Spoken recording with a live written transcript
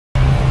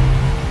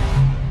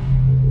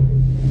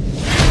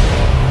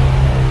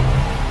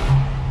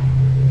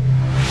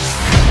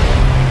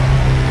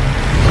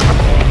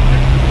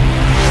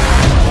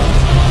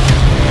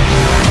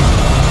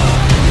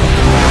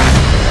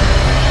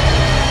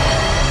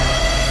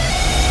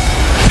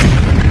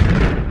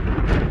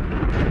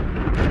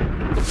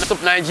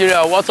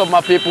Nigeria. What's up, my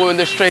people in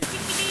the street?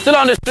 Still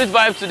on the street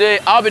vibe today.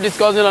 I'll be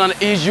discussing on an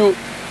issue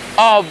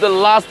of the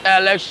last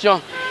election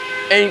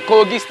in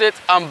Kogi State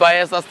and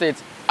Bayelsa State.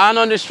 And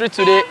on the street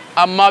today,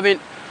 I'm having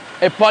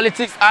a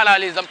politics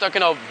analyst. I'm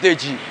talking of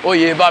Deji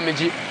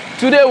Oyebamiji.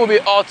 Today will be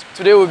hot.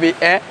 Today will be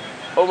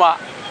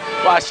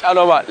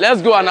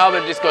Let's go and have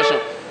a discussion.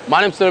 My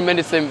name is still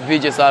the same,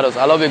 VJ Sados.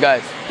 I love you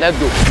guys. Let's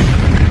go.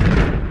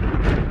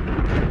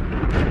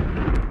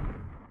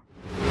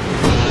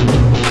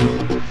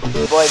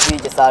 Boy,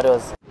 VJ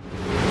Sados.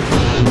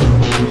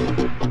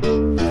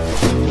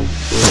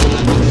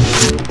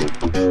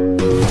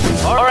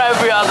 Alright,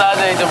 we are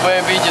there, the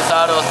boy VJ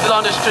Sados, still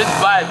on the street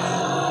vibe.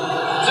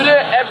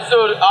 Today's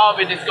episode, I'll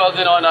be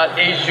discussing on an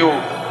issue,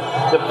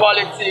 the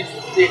politics,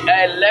 the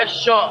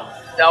election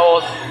that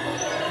was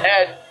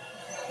held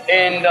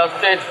in the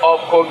state of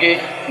Kogi,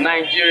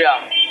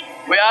 Nigeria.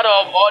 We had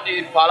all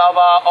the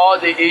palaver, all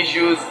the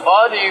issues,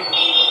 all the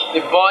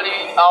body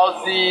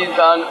houses,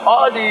 and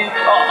all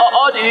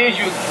the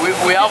issues.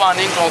 We have an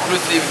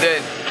inconclusive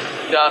then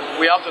that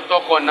we have to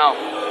talk on now.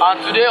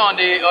 And today on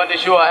the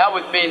show, I have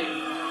with me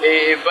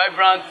a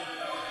vibrant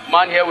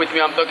man here with me.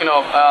 I'm talking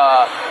of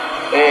I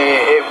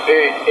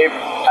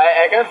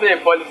can't say a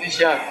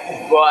politician,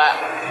 but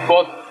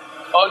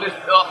on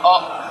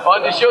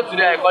the show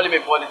today, I call him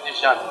a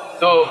politician.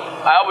 So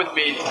I have with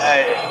me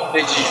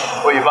Deji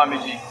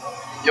Oyebamiji.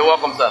 You're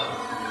welcome, sir.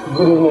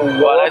 Good evening.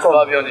 Well, nice to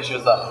have you on the show,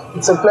 sir.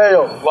 It's a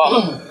pleasure.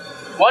 Wow.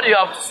 What do you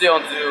have to say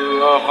on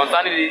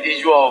concerning the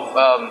issue of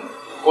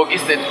Kogi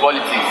State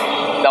politics?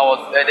 That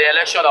was the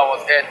election that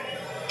was held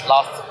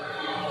last.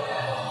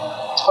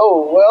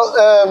 Oh, well,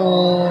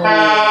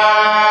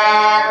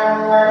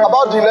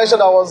 about the election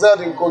that was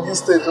held in Kogi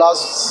State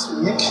last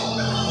week,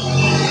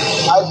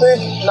 I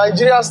think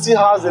Nigeria still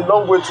has a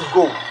long way to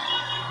go.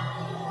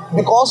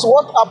 Because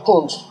what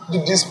happened, the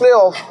display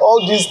of all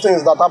these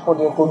things that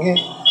happened in Kogi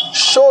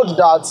showed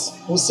that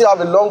we still have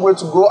a long way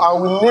to go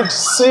and we need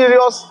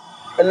serious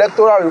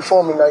electoral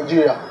reform in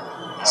Nigeria.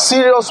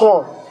 Serious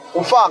one.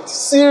 In fact,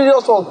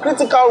 serious one,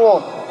 critical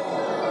one.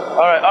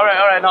 All right.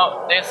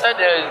 Now, they said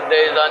there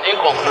is an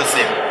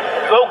inconclusive.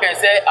 So we can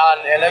say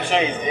an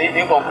election is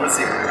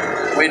inconclusive.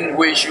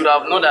 We should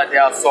have known that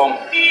there are some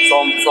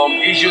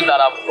issues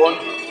that have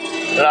gone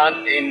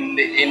around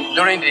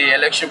during the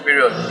election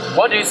period.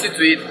 What do you see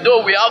to it?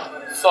 Though we have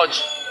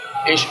such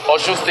in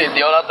Osun State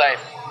the other time.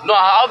 No,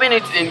 having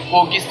it in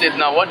Kogi State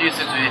now, what do you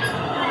see to it?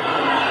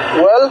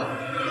 Well,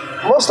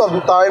 most of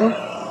the time,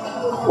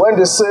 when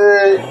they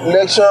say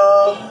election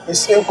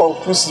is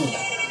inconclusive,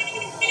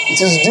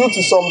 it is due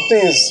to some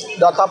things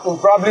that happen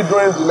probably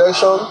during the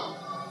election,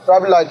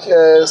 probably like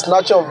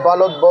snatching of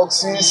ballot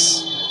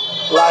boxes,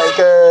 like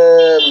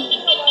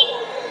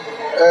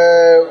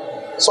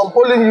some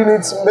polling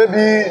units,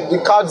 maybe the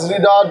cards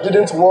reader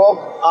didn't work,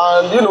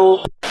 and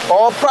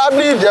or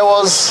probably there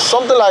was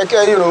something like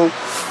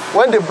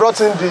when they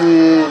brought in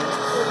the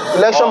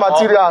election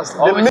materials,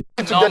 they mixed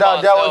it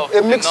together. There was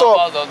a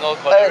mix-up.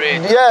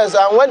 Yes,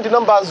 and when the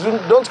numbers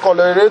don't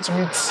correlate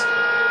with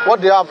what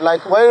they have,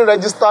 like when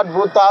registered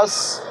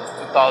voters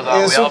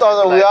in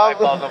 2000 we have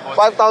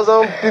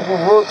 5,000 people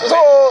vote. So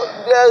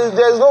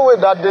there is no way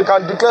that they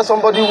can declare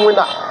somebody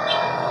winner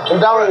in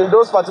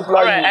those particular.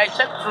 All right, I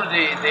checked through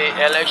the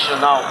election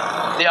now.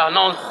 They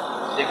announced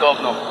the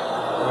governor,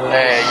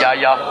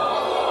 Yaya.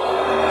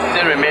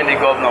 Still remain the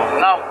governor.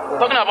 Now,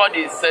 talking about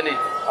the Senate,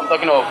 I'm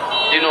talking of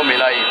Dino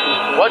Melaye.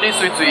 What do you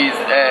say to his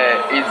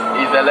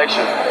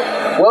election?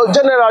 Well,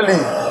 generally,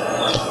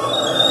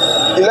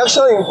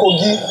 election in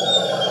Kogi,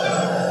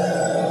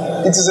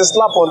 it is a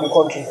slap on the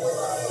country.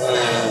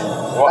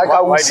 I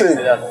would say.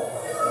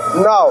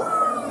 Now,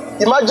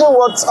 imagine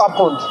what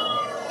happened.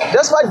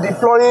 Despite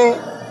deploying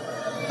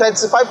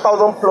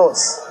 35,000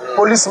 plus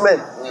policemen,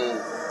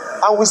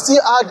 and we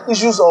still had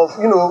issues of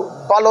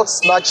ballot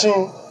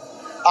snatching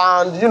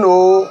and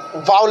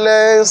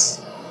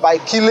violence by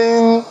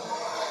killing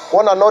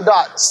one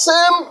another.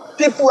 Same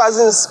people, as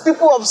in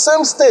people of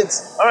same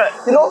states. All right.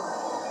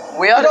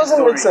 We it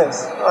doesn't make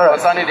sense.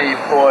 Concerning the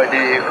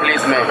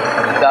policemen,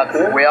 that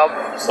we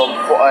have some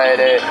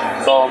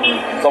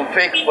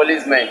fake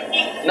policemen.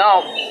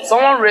 Now,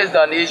 someone raised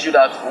an issue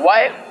that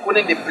why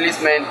couldn't the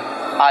policemen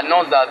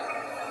announce that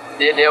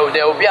there will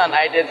be an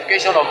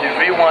identification of the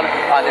real one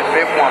and the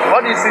fake one?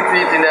 What do you see to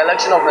it in the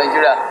election of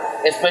Nigeria,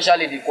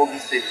 especially the Kogi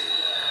State?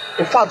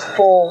 In fact,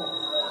 for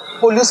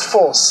police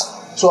force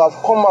to have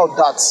come out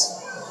that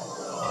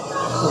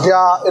there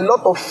are a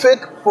lot of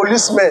fake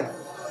policemen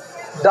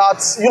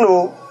that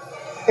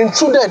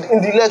intruded in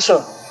the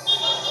election,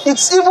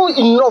 it's even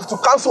enough to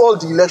cancel all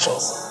the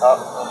elections.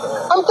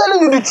 I'm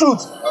telling you the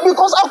truth.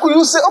 Because how could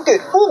you say, okay,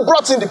 who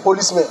brought in the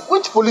policemen?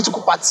 Which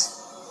political party?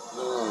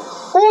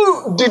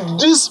 Who did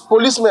these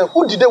policemen,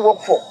 who did they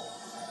work for?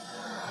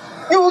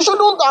 You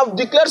shouldn't have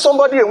declared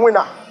somebody a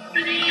winner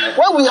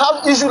when we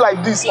have issue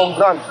like this on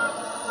ground.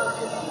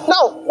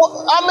 Now,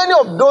 how many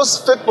of those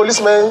fake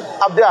policemen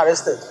have they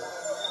arrested?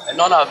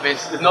 None have been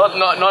arrested. So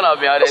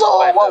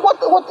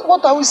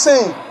what are we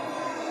saying?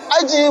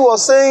 IG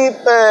was saying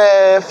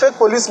fake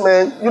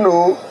policemen, you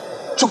know,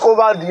 took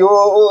over the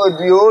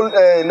whole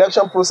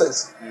election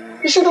process.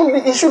 It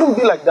shouldn't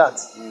be like that.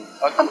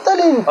 Okay. I'm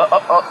telling you.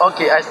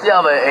 Okay, I still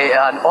have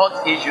an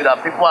hot issue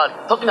that people are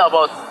talking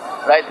about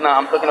right now.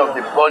 I'm talking of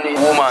the burning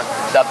woman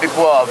that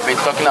people have been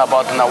talking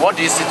about now. What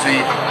do you see to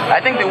it?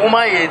 I think the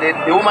woman is a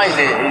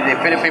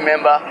PDP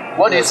member.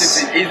 What do you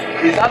see to it?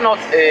 Is that not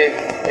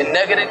a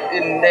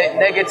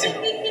negative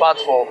part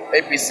for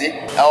APC?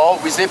 Or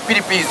we say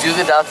PDP is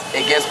using that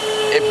against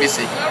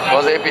APC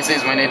because APC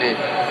is winning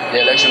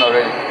the election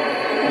already?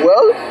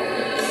 Well,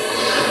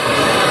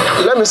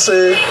 let me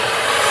say,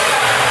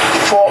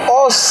 for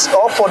us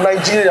or for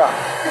Nigeria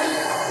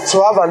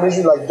to have an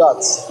issue like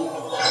that,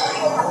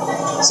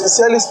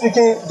 sincerely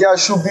speaking, there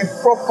should be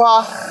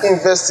proper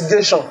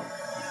investigation,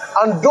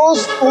 and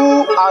those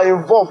who are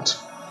involved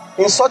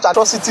in such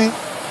atrocity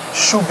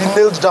should be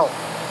nailed down.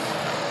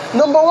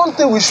 Number one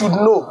thing we should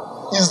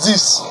know is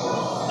this: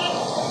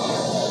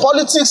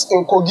 politics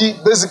in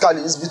Kogi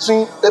basically is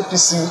between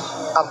APC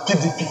and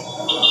PDP.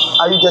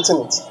 Are you getting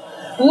it?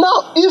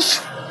 Now,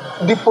 if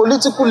the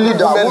political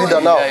leader, woman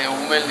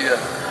leader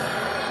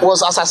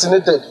was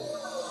assassinated,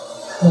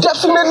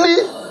 definitely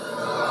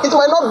it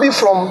might not be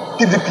from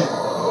PDP,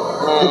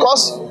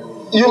 because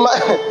you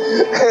might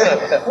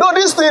no,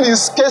 this thing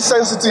is case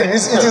sensitive.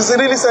 It is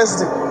really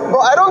sensitive, but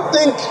I don't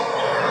think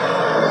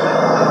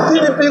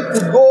PDP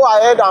could go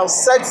ahead and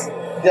set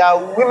their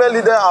women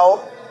leader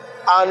out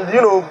and,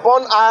 you know,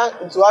 burn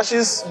her into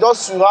ashes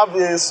just to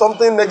have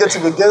something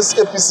negative against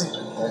APC.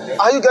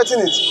 Are you getting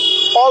it?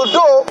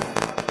 Although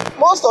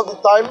most of the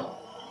time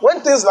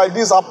when things like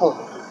this happen,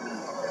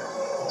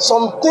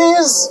 some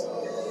things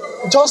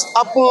just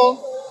happen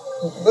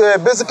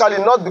basically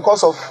not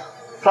because of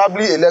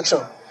probably election.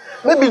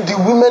 Maybe the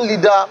women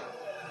leader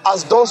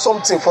has done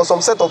something for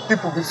some set of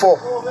people before,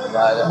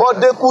 but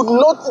they could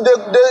not.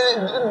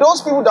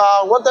 Those people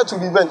that wanted to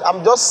revenge.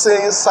 I'm just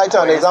saying, citing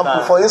an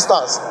example. For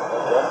instance,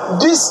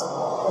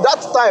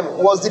 that time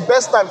was the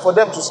best time for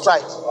them to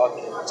strike,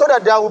 so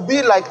that there will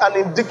be like an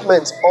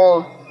indictment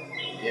on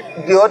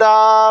the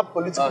other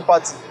political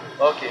party.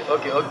 Okay.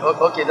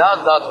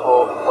 That's that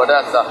for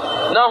that, sir.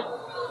 Now,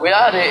 we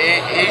had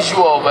an issue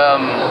of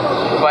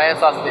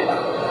Bayelsa State.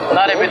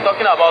 Now they've been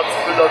talking about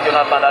Goodluck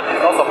Jonathan that is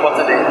not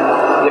supporting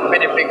the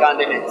PDP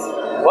candidates.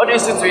 What do you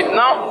see to it?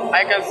 Now,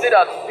 I can see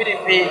that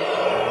PDP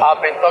have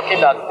been talking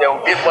that there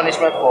will be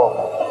punishment for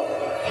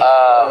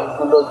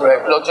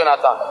Goodluck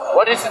Jonathan.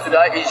 What do you see to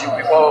that issue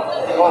before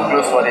we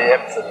close for the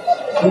episode?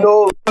 You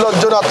know, Goodluck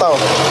Jonathan,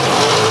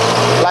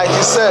 like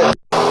he said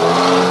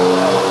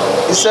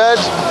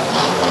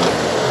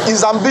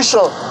his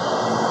ambition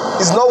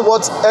is not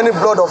worth any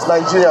blood of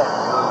Nigeria.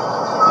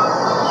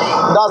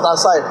 That's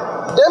aside.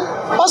 Then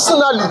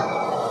personally,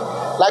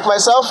 like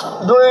myself,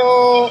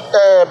 during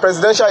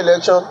presidential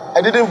election,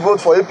 I didn't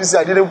vote for APC,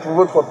 I didn't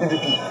vote for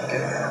PDP.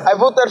 I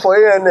voted for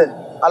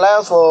ANN,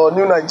 Alliance for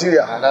New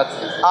Nigeria, and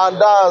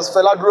that's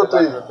Fela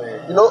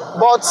Durotoye, you know,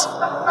 but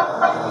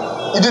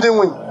he didn't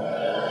win.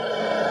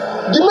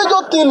 The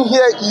major thing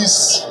here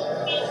is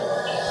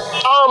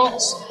I'm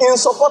in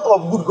support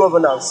of good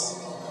governance.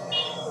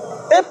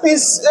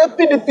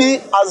 PDP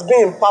has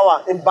been in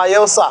power in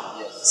Bayelsa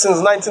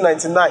since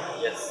 1999.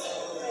 Yes.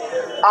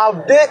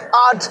 Have they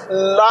had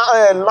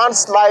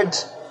landslide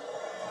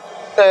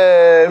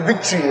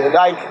victory?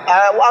 Like,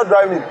 how do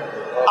I mean?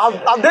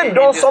 Have they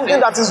done something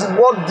that is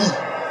worthy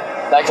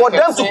for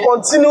them to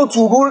continue to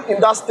rule in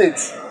that state?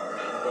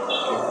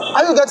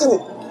 Are you getting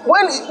it?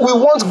 When we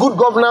want good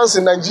governance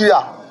in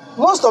Nigeria,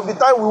 most of the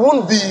time we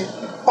won't be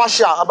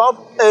partial about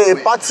a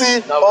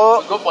party.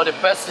 Or go for the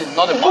person,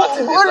 not the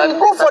party.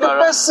 Go for the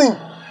person.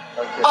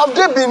 Okay. Have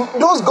they been,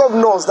 those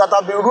governors that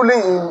have been ruling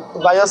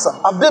in Bayelsa,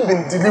 have they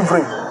been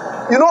delivering?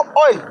 You know,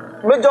 oil,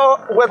 major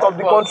wealth of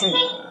the country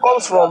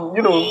comes from,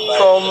 you know,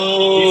 from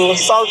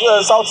south.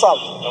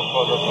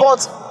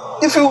 But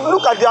if you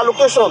look at the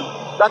allocation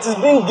that is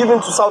being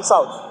given to south,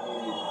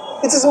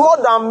 it is more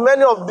than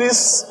many of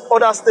these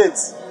other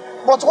states.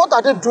 But what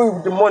are they doing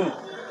with the money?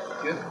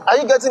 Are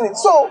you getting it?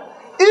 So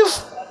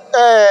if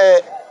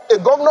a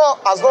governor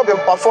has not been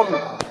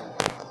performing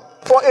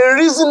for a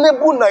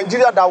reasonable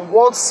Nigeria that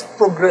wants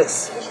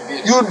progress,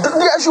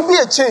 there should be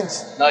a change.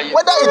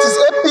 Whether it is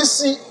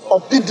APC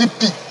or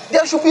PDP,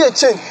 there should be a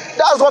change.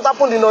 That's what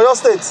happened in Oyo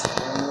State.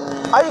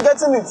 Are you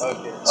getting it?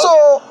 Okay.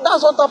 So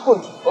that's what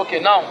happened. Okay,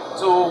 now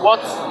to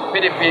what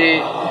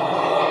PDP,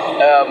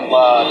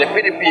 the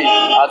PDP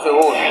as a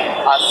whole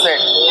has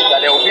said that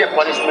there will be a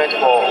punishment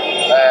for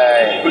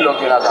Goodluck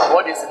Jonathan.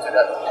 What do you say to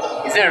that?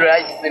 Is it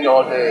right thing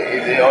or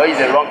is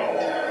it wrong?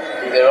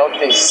 Is it wrong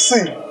thing?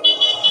 See,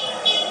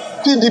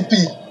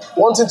 PDP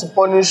wanting to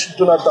punish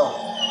Jonathan,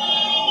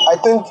 I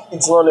think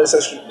it's not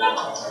necessary.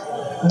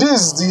 This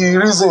is the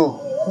reason.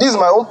 This is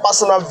my own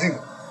personal view.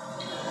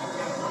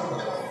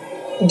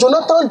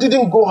 Jonathan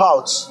didn't go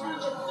out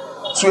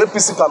to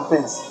APC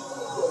campaigns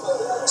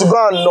to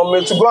go and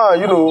nominate, to go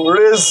and, you know,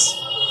 raise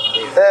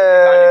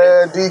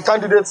the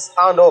candidate's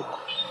hand up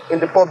in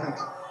the public.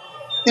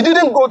 He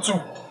didn't go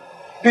to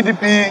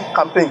PDP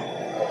campaign.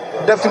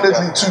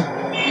 definitely too.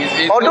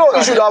 It's Although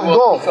he should have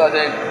gone.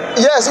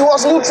 Yes, it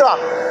was neutral.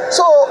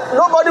 So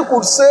nobody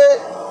could say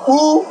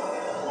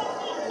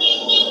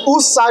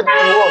whose side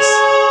he was.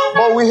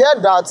 But we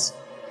heard that,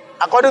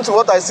 according to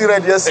what I see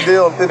read yesterday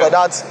on paper,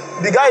 that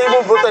the guy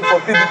even voted for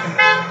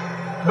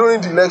PDP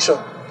during the election.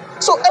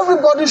 So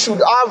everybody should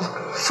have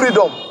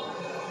freedom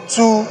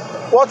to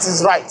what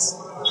is right.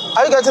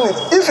 Are you getting it?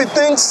 If he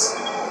thinks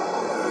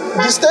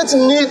the state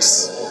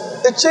needs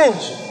a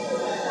change,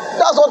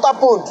 that's what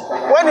happened.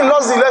 When he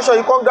lost the election,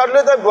 he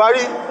congratulated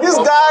Buhari. This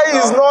guy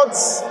is not.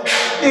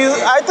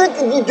 I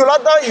think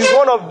Jonathan is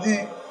one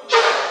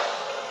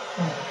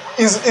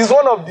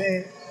of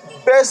the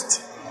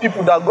best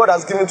people that God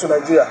has given to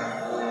Nigeria.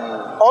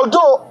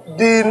 Although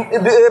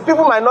the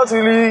people might not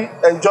really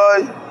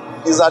enjoy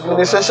his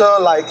administration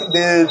like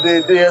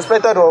they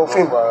expected of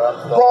him,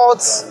 but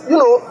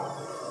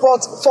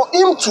but for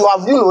him to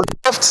have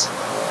left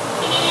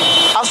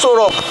Aso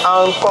Rock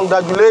and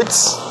congratulate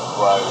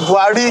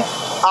Buhari,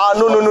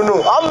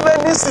 no. How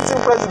many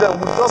sitting presidents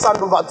would just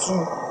hand over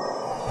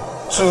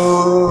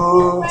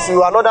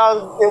to another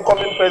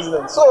incoming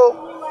president? So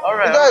all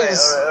right, the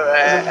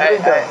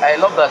guy I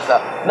love that, sir.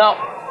 Now,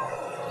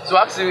 to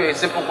ask you a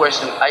simple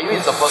question, are you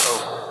in support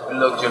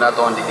of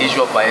Jonathan on the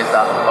issue of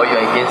Bayelsa, or you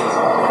are against it?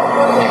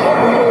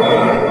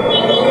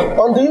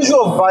 On the issue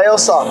of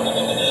Bayelsa,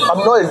 I'm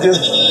not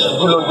against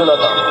Jonathan.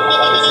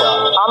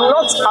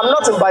 I'm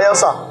not in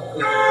Bayelsa.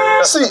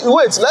 See,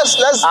 wait,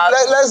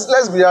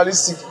 let's be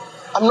realistic.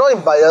 I'm not in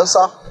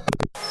Bayelsa.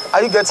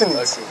 Are you getting it?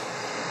 Okay.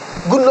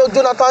 Goodluck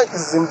Jonathan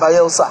is in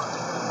Bayelsa.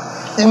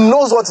 He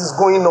knows what is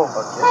going on.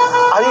 Okay.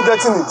 Are you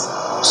getting it?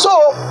 So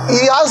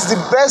he has the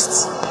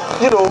best,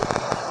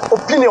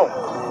 opinion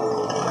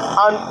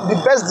and the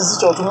best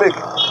decision to make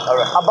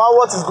about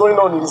what is going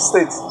on in the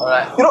state.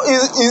 He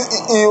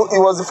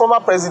was the former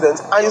president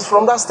and he's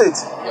from that state.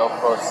 Yeah, of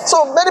course.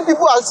 So many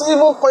people are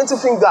even pointing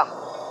finger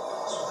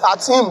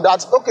at him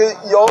that, okay,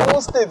 your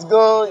own state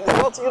girl is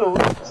not,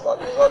 it's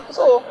not.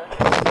 So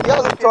he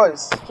has a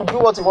choice to do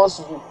what he wants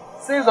to do.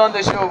 Since on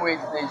the show with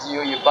Deji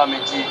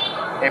Oyebamiji,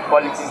 a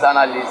politics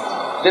analyst,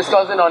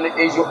 discussing on the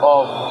issue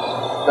of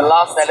the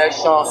last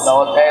election that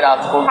was held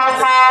at Kogi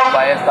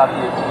Bayelsa.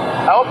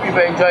 I hope you've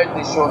enjoyed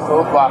the show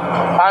so far.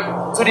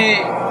 And to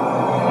the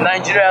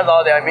Nigerians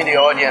out there, the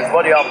audience,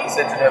 what do you have to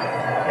say to them?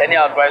 Any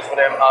advice for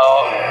them?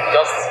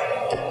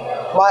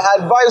 My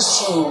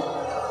advice to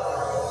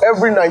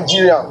every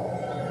Nigerian,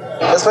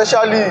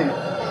 especially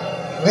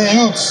the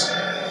youth,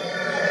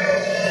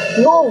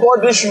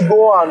 nobody should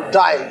go and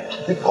die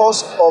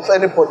because of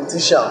any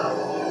politician.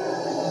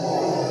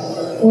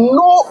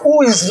 Know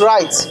who is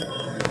right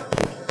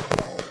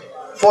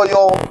for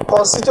your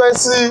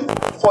constituency,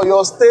 for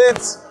your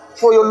state,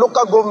 for your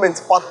local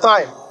government part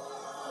time.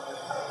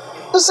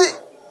 You see,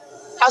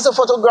 as a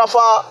photographer,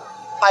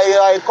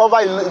 I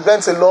cover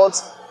events a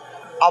lot.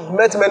 I've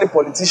met many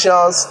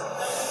politicians.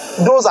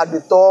 Those at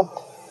the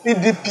top,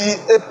 PDP,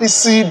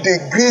 APC,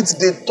 they greet,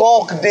 they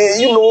talk,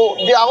 they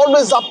are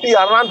always happy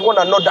around one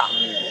another.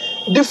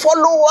 The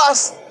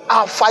followers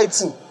are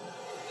fighting.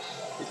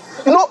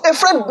 A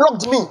friend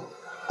blocked me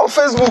on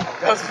Facebook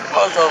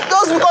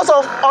just because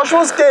of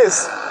Oshun's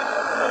case.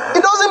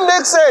 It doesn't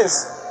make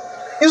sense.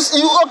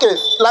 Okay,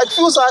 like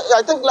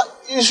I think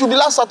it should be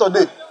last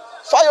Saturday.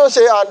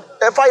 Fayose and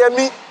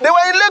Fayemi, they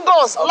were in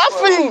Lagos,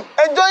 laughing,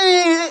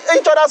 enjoying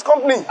each other's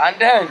company. And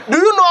then, do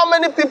you know how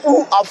many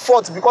people have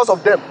fought because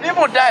of them?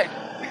 People died.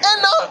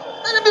 And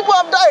many people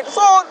have died.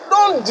 So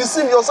don't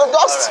deceive yourself.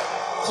 Just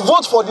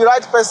vote for the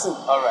right person.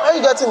 Are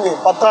you getting me?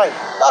 Part time.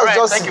 That's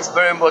just Thank you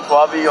very much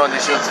for having you on the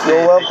show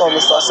today. You're welcome,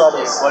 Mr.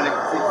 Sadis.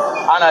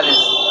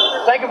 Analyst.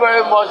 Thank you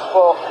very much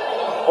for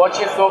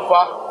watching so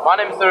far. My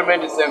name is the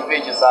same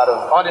Deji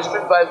Oyebamiji on the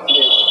Street Vibes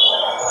today.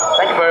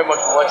 Thank you very much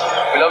for watching.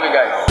 We love you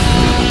guys.